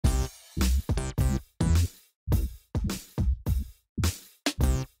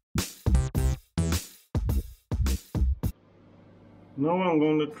Now I'm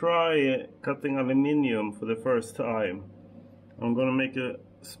going to try cutting aluminium for the first time. I'm going to make a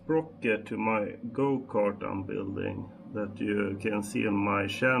sprocket to my go-kart I'm building that you can see on my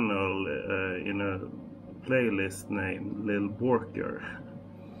channel in a playlist named Lil Borker.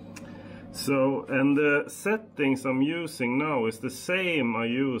 So, and the settings I'm using now is the same I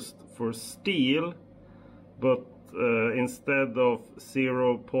used for steel, but instead of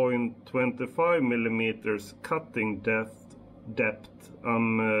 0.25 millimeters cutting depth,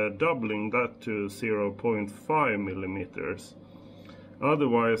 I'm doubling that to 0.5 millimeters.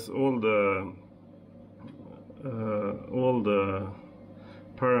 Otherwise, all the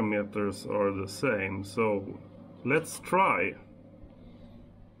parameters are the same. So let's try.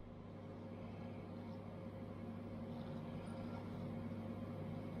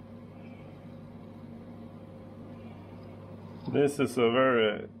 This is a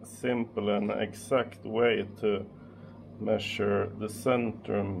very simple and exact way to measure the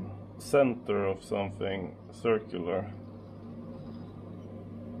center of something circular.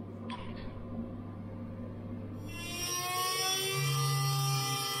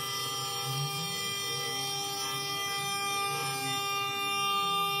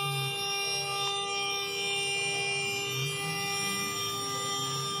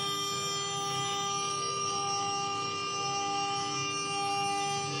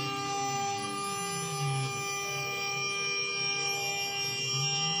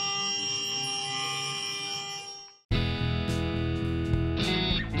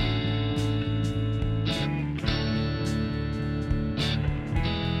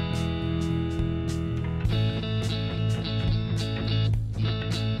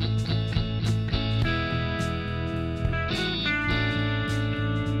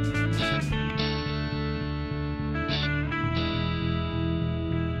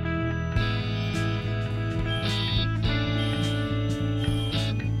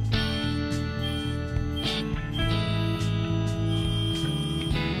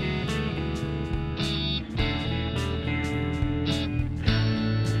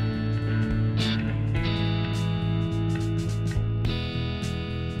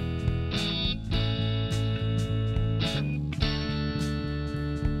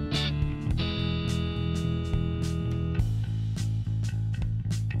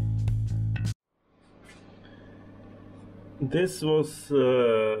 This was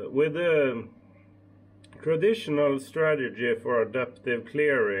with a traditional strategy for adaptive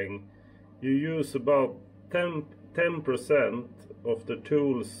clearing. You use about 10% of the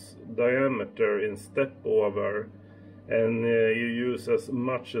tool's diameter in step over, and you use as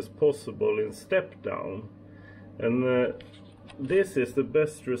much as possible in step down. And this is the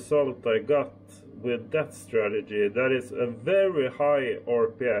best result I got with that strategy. That is a very high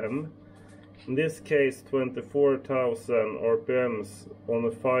RPM. In this case 24,000 RPMs on a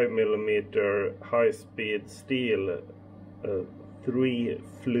 5mm high-speed steel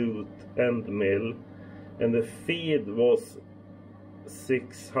 3-flute end mill, and the feed was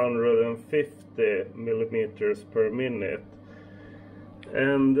 650 millimeters per minute.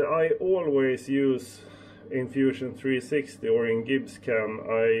 And I always use in Fusion 360 or in GibbsCam,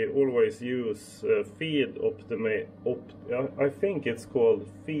 I always use feed I think it's called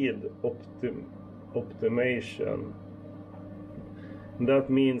feed optimization. That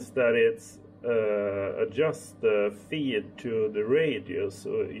means that it's adjust the feed to the radius.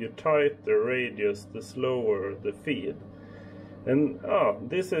 So you tighten the radius, the slower the feed. And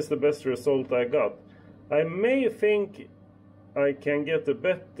this is the best result I got. I may think I can get a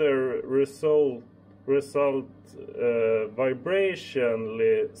better result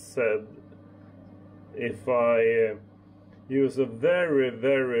vibrationally said if I use a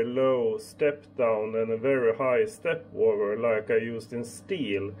very low step down and a very high step over like I used in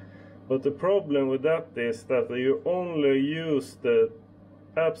steel. But the problem with that is that you only use the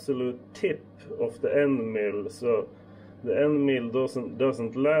absolute tip of the end mill, so the end mill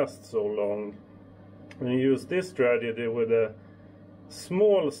doesn't last so long. When you use this strategy with a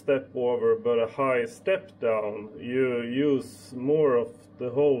small step over but a high step down, you use more of the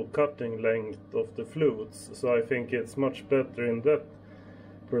whole cutting length of the flutes. So I think it's much better in that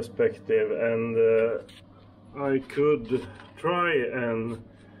perspective, and I could try and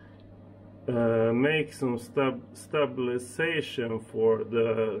make some stabilization for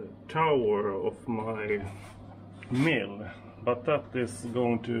the tower of my mill, but that is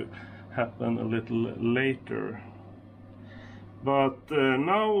going to happen a little later. But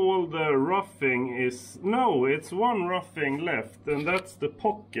now all the roughing is... No, it's one roughing left, and that's the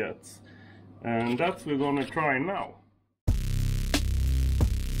pockets. And that's we're gonna try now.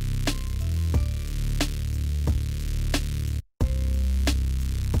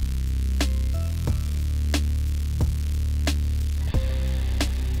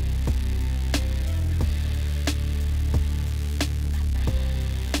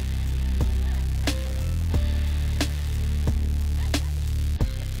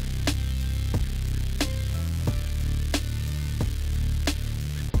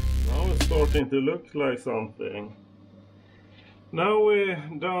 starting to look like something. Now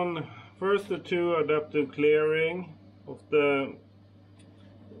we've done first the 2 adaptive clearing of the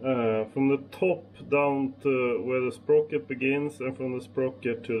from the top down to where the sprocket begins, and from the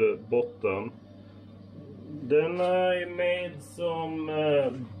sprocket to the bottom. Then I made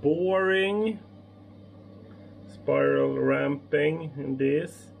some boring, spiral ramping in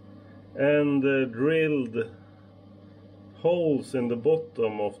this, and drilled holes in the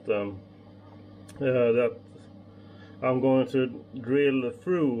bottom of them that I'm going to drill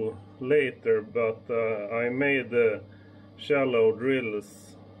through later, but I made shallow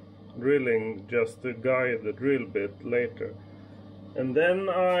drilling just to guide the drill bit later. And then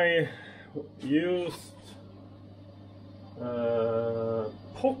I used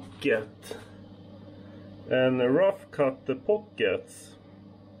pocket and rough cut the pockets,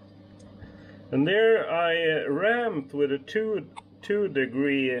 and there I ramped with a 2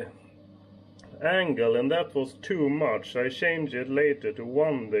 degree angle, and that was too much. I changed it later to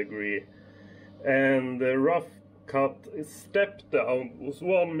 1 degree, and the rough cut step down was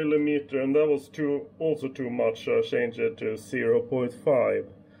 1 millimeter, and that was also too much. I changed it to 0.5.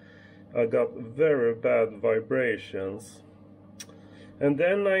 I got very bad vibrations. And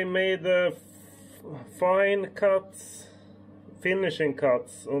then I made fine cuts, finishing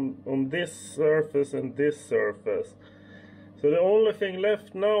cuts on this surface and this surface. So the only thing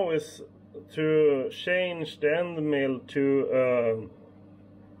left now is to change the end mill to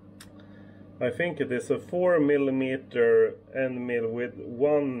I think it is a 4 millimeter end mill with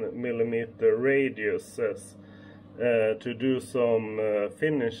 1 millimeter radiuses to do some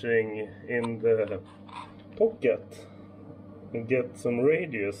finishing in the pocket and get some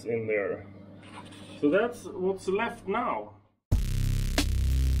radius in there. So that's what's left now.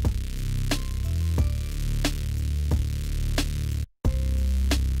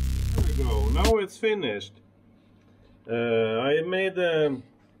 There we go, now it's finished. I made the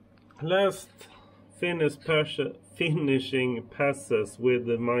last finishing passes with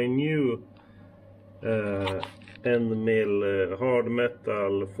my new end mill hard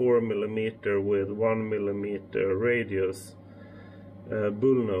metal 4 millimeter with 1 millimeter radius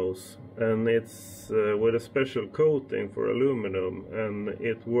bullnose, and it's with a special coating for aluminum, and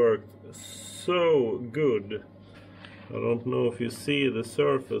it worked so good. I don't know if you see the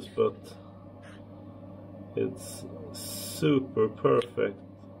surface, but it's super perfect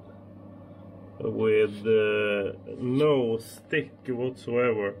with no stick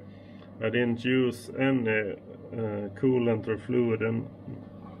whatsoever. I didn't use any coolant or fluid and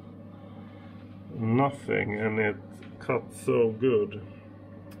nothing, and it cut so good.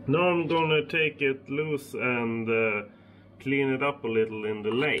 Now I'm gonna take it loose and clean it up a little in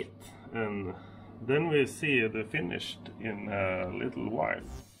the lathe, and then we see the finished in a little while.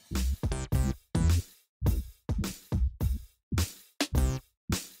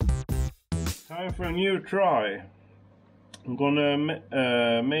 Time for a new try. I'm gonna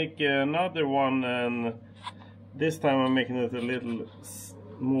make another one, and this time I'm making it a little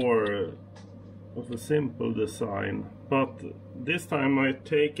more of a simple design, but this time I've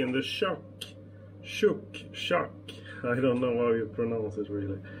taken the shuck, I don't know how you pronounce it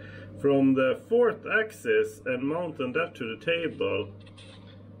really, from the 4th axis and mounted that to the table,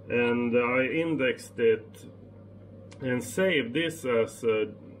 and I indexed it and saved this as a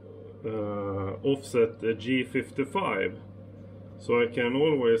offset G55, so I can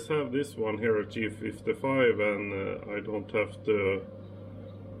always have this one here at G55, and I don't have to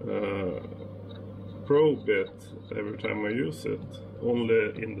probe it every time I use it,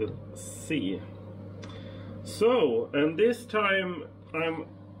 only in the C. So, and this time I'm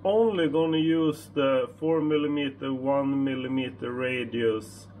only going to use the 4 millimeter 1 millimeter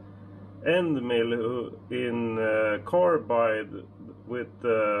radius end mill in carbide with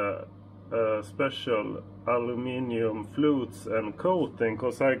special aluminium flutes and coating,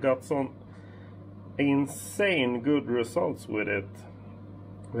 because I got some insane good results with it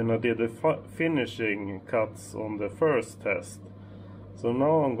when I did the finishing cuts on the first test. So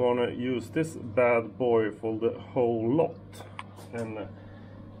now I'm gonna use this bad boy for the whole lot, and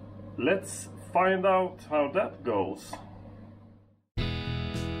let's find out how that goes.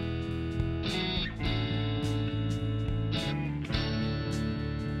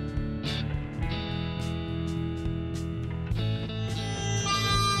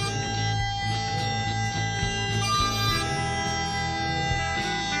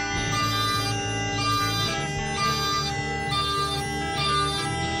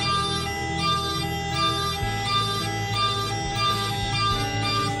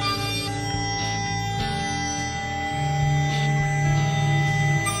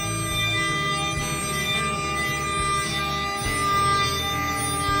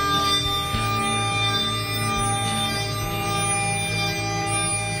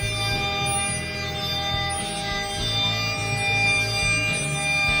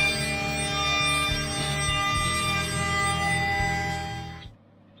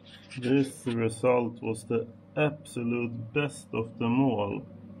 This result was the absolute best of them all.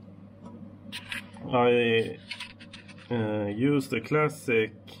 I used a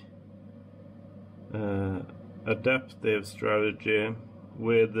classic adaptive strategy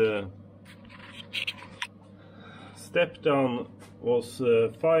with step down was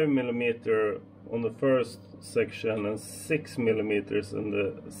 5mm on the first section and 6mm in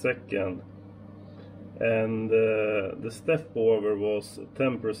the second, and the step over was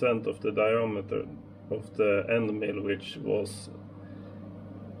 10% of the diameter of the end mill, which was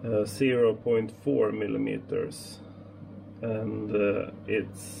 0.4mm, and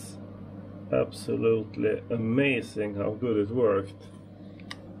it's absolutely amazing how good it worked.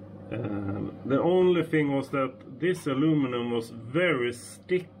 The only thing was that this aluminum was very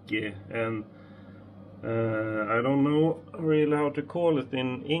sticky, and I don't know really how to call it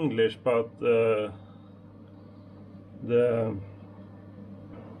in English, but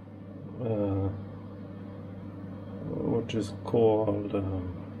what is called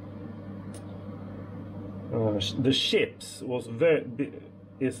the ships was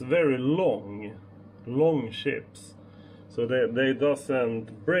very long ships, so they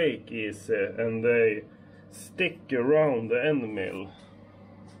doesn't break easy, and they stick around the end mill.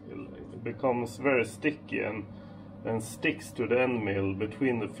 It becomes very sticky and sticks to the end mill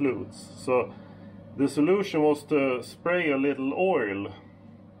between the flutes. So the solution was to spray a little oil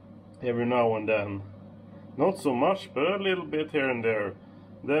every now and then, not so much, but a little bit here and there.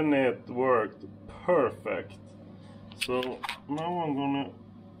 Then it worked perfect. So now I'm gonna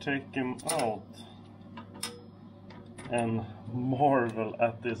take him out and marvel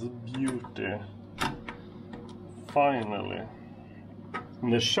at this beauty. Finally.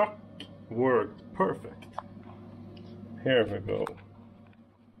 And the shock worked perfect. Here we go.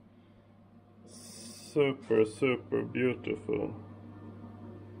 Super, super beautiful.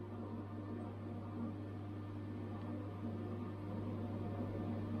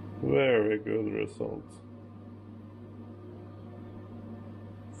 Very good results.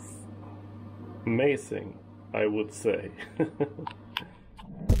 Amazing, I would say.